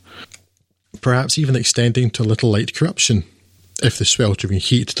Bosquets, perhaps even extending to a little light corruption, if the sweltering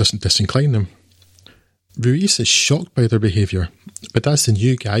heat doesn't disincline them. Ruiz is shocked by their behaviour, but as the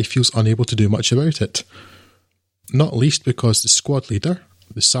new guy feels unable to do much about it. Not least because the squad leader,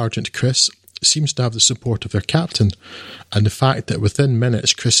 the Sergeant Chris, seems to have the support of their captain, and the fact that within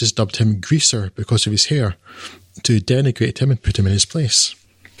minutes Chris has dubbed him Greaser because of his hair, to denigrate him and put him in his place.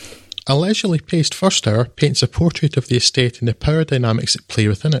 A leisurely paced first hour paints a portrait of the estate and the power dynamics at play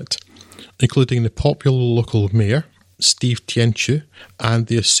within it, including the popular local mayor, Steve Tienchu, and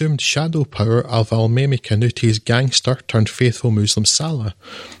the assumed shadow power of Almemi Kanute's gangster turned faithful Muslim Salah,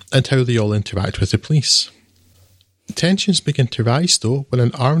 and how they all interact with the police. Tensions begin to rise, though, when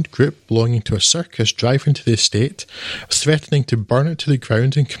an armed group belonging to a circus drive into the estate, threatening to burn it to the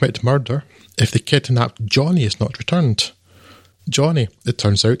ground and commit murder if the kidnapped Johnny is not returned. Johnny, it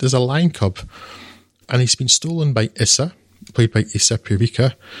turns out, is a lion cub, and he's been stolen by Issa, played by Issa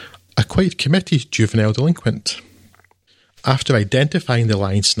Purica, a quite committed juvenile delinquent. After identifying the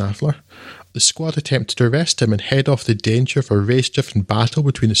lion snaffler, the squad attempt to arrest him and head off the danger of a race-driven battle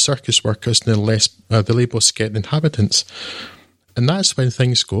between the circus workers and the Les Bosquets inhabitants. And that's when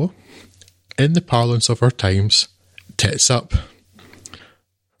things go, in the parlance of our times, tits up.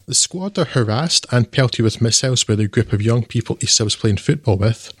 The squad are harassed and pelted with missiles by the group of young people Issa was playing football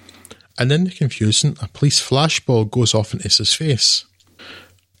with, and in the confusion, a police flashball goes off in Issa's face.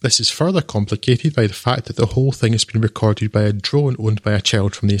 This is further complicated by the fact that the whole thing has been recorded by a drone owned by a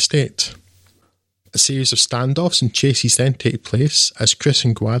child from the estate. A series of standoffs and chases then take place as Chris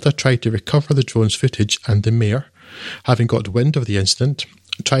and Guada try to recover the drone's footage, and the mayor, having got wind of the incident,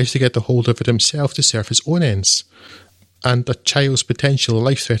 tries to get a hold of it himself to serve his own ends, and a child's potential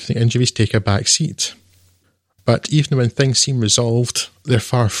life-threatening injuries take a back seat. But even when things seem resolved, they're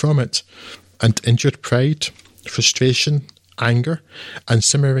far from it, and injured pride, frustration, anger, and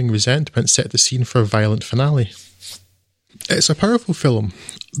simmering resentment set the scene for a violent finale. It's a powerful film,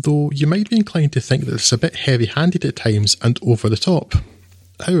 though you might be inclined to think that it's a bit heavy-handed at times and over the top.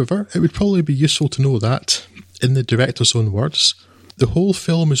 However, it would probably be useful to know that, in the director's own words, the whole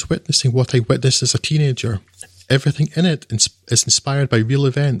film is witnessing what I witnessed as a teenager. Everything in it is inspired by real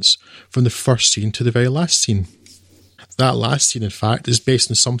events, from the first scene to the very last scene. That last scene, in fact, is based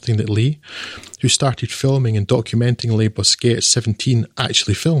on something that Lee, who started filming and documenting Les Bosquets at 17,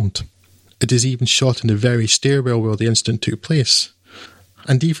 actually filmed. It is even shot in the very stairwell where the incident took place.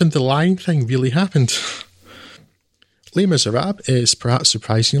 And even the lying thing really happened. Les Miserables is, perhaps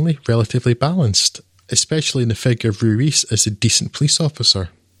surprisingly, relatively balanced, especially in the figure of Ruiz as a decent police officer.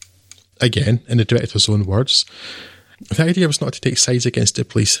 Again, in the director's own words, the idea was not to take sides against the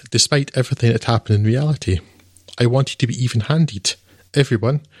police, despite everything that happened in reality. I wanted to be even-handed.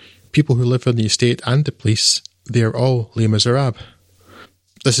 Everyone, people who live on the estate and the police, they are all Les Miserables.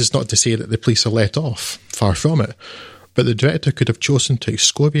 This is not to say that the police are let off, far from it, but the director could have chosen to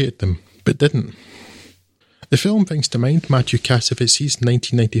excoriate them, but didn't. The film brings to mind Matthew Kassavitz's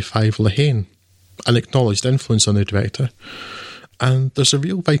 1995 La Haine, an acknowledged influence on the director, and there's a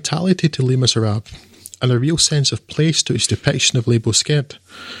real vitality to Les Miserables, and a real sense of place to its depiction of Les Bosquets,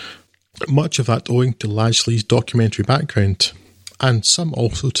 much of that owing to Lashley's documentary background, and some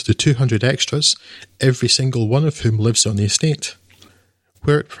also to the 200 extras, every single one of whom lives on the estate.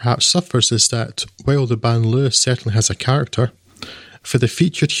 Where it perhaps suffers is that, while the banlieue certainly has a character, for the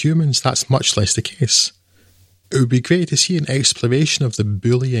featured humans that's much less the case. It would be great to see an exploration of the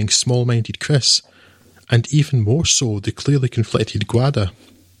bullying, small-minded Chris, and even more so the clearly conflicted Guada,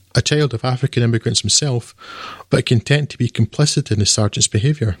 a child of African immigrants himself, but content to be complicit in the sergeant's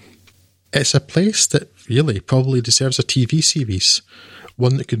behaviour. It's a place that really probably deserves a TV series,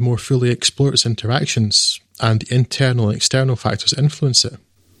 one that could more fully explore its interactions and the internal and external factors that influence it.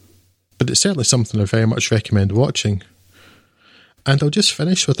 But it's certainly something I very much recommend watching. And I'll just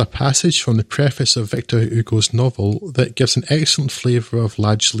finish with a passage from the preface of Victor Hugo's novel that gives an excellent flavour of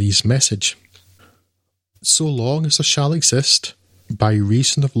Lashley's message. So long as there shall exist, by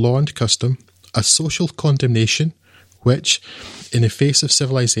reason of law and custom, a social condemnation which, in the face of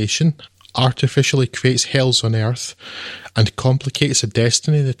civilization, artificially creates hells on earth and complicates a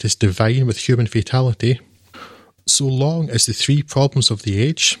destiny that is divine with human fatality, so long as the three problems of the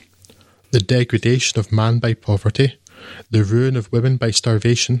age, the degradation of man by poverty, the ruin of women by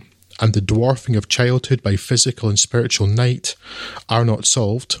starvation, and the dwarfing of childhood by physical and spiritual night, are not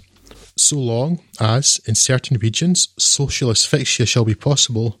solved, so long as, in certain regions, social asphyxia shall be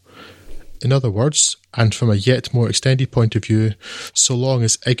possible. In other words, and from a yet more extended point of view, so long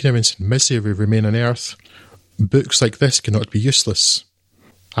as ignorance and misery remain on earth, books like this cannot be useless.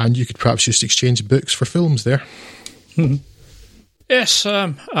 And you could perhaps just exchange books for films there. Yes,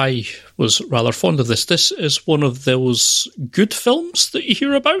 I was rather fond of this. This is one of those good films that you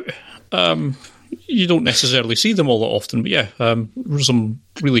hear about. You don't necessarily see them all that often, but yeah, some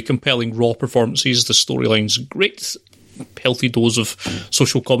really compelling raw performances. The storyline's great. Healthy dose of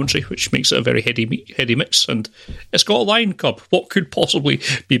social commentary, which makes it a very heady mix, and it's got a lion cub. What could possibly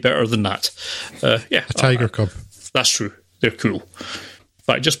be better than that? A tiger cub. That's true. They're cool. In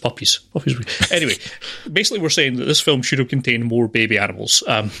fact, just puppies. Anyway, basically, we're saying that this film should have contained more baby animals.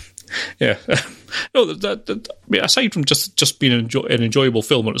 No, aside from just being an enjoyable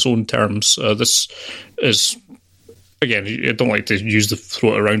film on its own terms, this is. Again, I don't like to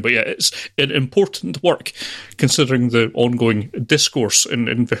throw it around, but yeah, it's an important work considering the ongoing discourse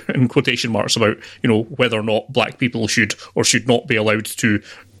in quotation marks about, whether or not black people should or should not be allowed to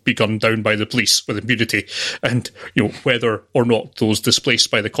be gunned down by the police with impunity, and whether or not those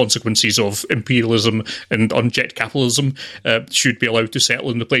displaced by the consequences of imperialism and unchecked capitalism should be allowed to settle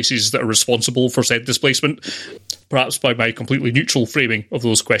in the places that are responsible for said displacement. Perhaps by my completely neutral framing of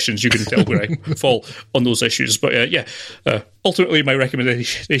those questions, you can tell where I fall on those issues. But ultimately, my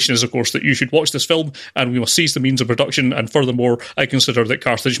recommendation is, of course, that you should watch this film, and we must seize the means of production. And furthermore, I consider that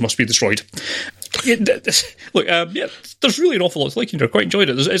Carthage must be destroyed. There's really an awful lot to like here. I quite enjoyed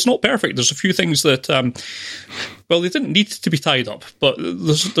it. It's not perfect. There's a few things that, they didn't need to be tied up, but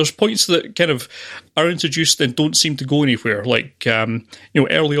there's points that kind of are introduced and don't seem to go anywhere. Like,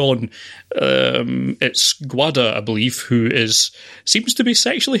 early on, it's Guada, I believe, who seems to be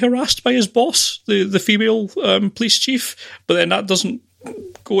sexually harassed by his boss, the female police chief, but then that doesn't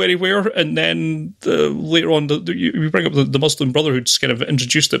go anywhere. And then later on, you bring up the Muslim Brotherhood's kind of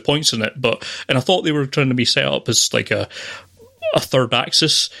introduced at points in it, and I thought they were trying to be set up as like a third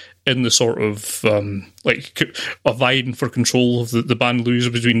axis in the sort of a vying for control of the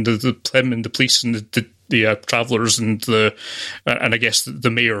banlieues between the him and the police and the travellers and I guess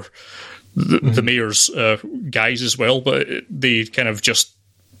the mayor, the mayor's guys as well, but they kind of just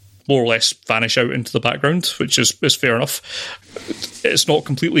more or less vanish out into the background, which is fair enough. It's not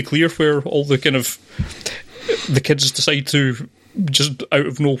completely clear where all the kind of the kids decide to just out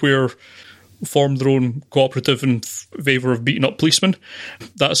of nowhere form their own cooperative in favour of beating up policemen.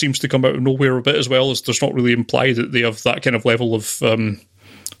 That seems to come out of nowhere a bit, as well as there's not really implied that they have that kind of level of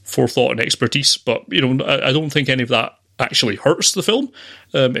forethought and expertise. But, you know, I don't think any of that actually hurts the film.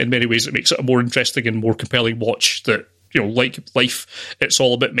 In many ways, it makes it a more interesting and more compelling watch that, you know, like life, it's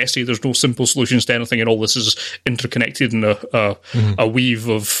all a bit messy. There's no simple solutions to anything, and all this is interconnected in a weave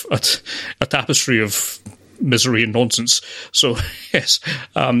of a tapestry of misery and nonsense. So yes,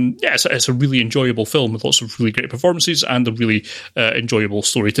 it's a really enjoyable film with lots of really great performances and a really enjoyable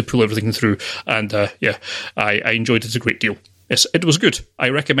story to pull everything through. And I enjoyed it a great deal. Yes, it was good. I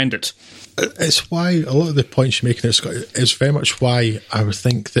recommend it. It's why a lot of the points you're making is very much why I would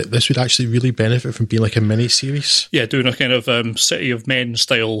think that this would actually really benefit from being like a mini-series. Yeah, doing a kind of City of Men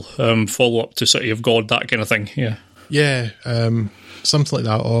style follow-up to City of God, that kind of thing. Yeah, something like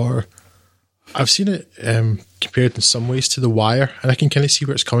that. Or I've seen it compared in some ways to The Wire, and I can kind of see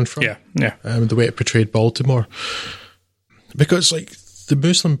where it's coming from. Yeah. The way it portrayed Baltimore. Because, like, the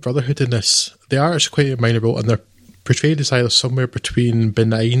Muslim Brotherhood in this, they are actually quite a minor role, and they're portrayed as either somewhere between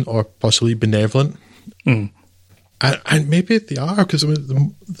benign or possibly benevolent. And maybe they are, because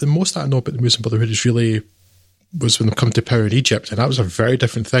the most that I know about the Muslim Brotherhood was when they come to power in Egypt, and that was a very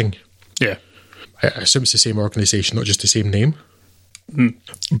different thing. Yeah. I assume it's the same organisation, not just the same name.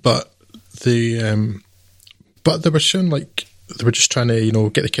 But they were shown like they were just trying to, you know,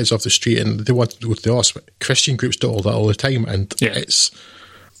 get the kids off the street, and they wanted to go to the hospital. Christian groups do all that all the time, and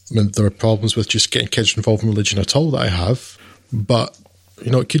there are problems with just getting kids involved in religion at all that I have. But, you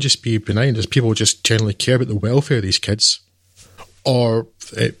know, it could just be benign. There's people who just generally care about the welfare of these kids. Or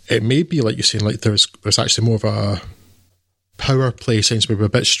it may be, like you're saying, like there's actually more of a power play sense where we're a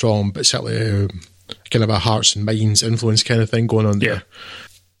bit strong, but certainly kind of a hearts and minds influence kind of thing going on there.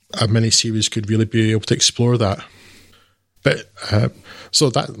 A mini-series could really be able to explore that. But so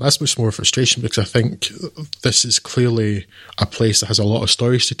that's much more frustration, because I think this is clearly a place that has a lot of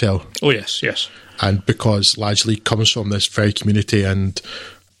stories to tell. Oh, yes. And because Ladgley comes from this very community, and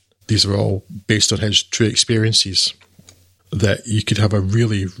these are all based on his true experiences, that you could have a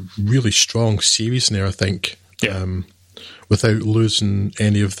really, really strong series in there, I think, without losing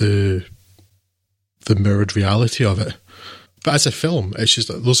any of the mirrored reality of it. But as a film, it's just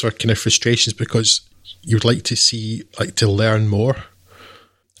that those are kind of frustrations, because you'd like to see, like, to learn more.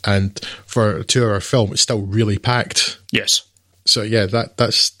 And for a 2-hour film, it's still really packed. Yes. So yeah,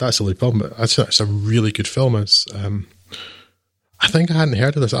 that's the only problem. It's a really good film. It's, I think I hadn't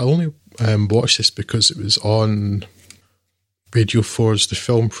heard of this. I only watched this because it was on Radio 4's The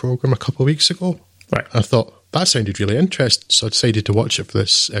Film Programme a couple of weeks ago. Right. I thought, that sounded really interesting, so I decided to watch it for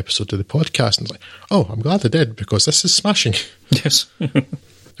this episode of the podcast, and I was like, oh, I'm glad I did, because this is smashing. Yes. I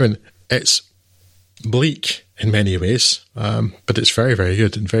mean, it's bleak in many ways, but it's very, very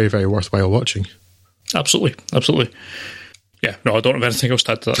good and very, very worthwhile watching. Absolutely. Yeah, no, I don't have anything else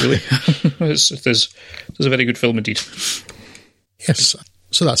to add to that, really. It is a very good film indeed. Yes,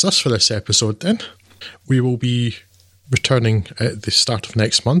 so that's us for this episode then. We will be returning at the start of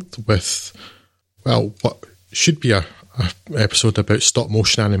next month with, well, what should be a episode about stop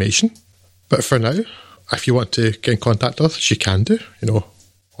motion animation. But for now, if you want to get in contact with us, you can do, you know,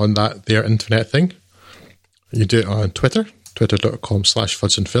 on that there internet thing. You do it on Twitter,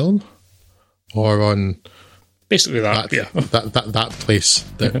 twitter.com/fudsandfilm, or on basically that place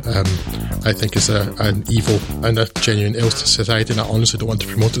that I think is an evil and a genuine ill to society, and I honestly don't want to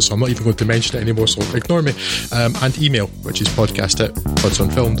promote it, so I'm not even going to mention it anymore, so ignore me. And email, which is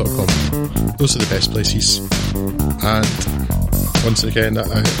podcast@fudsonfilm.com. Those are the best places. And once again,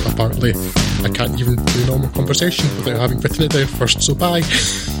 apparently I can't even do normal conversation without having written it down first, so bye.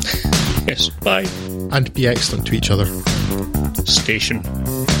 Yes, bye. And be excellent to each other. Station.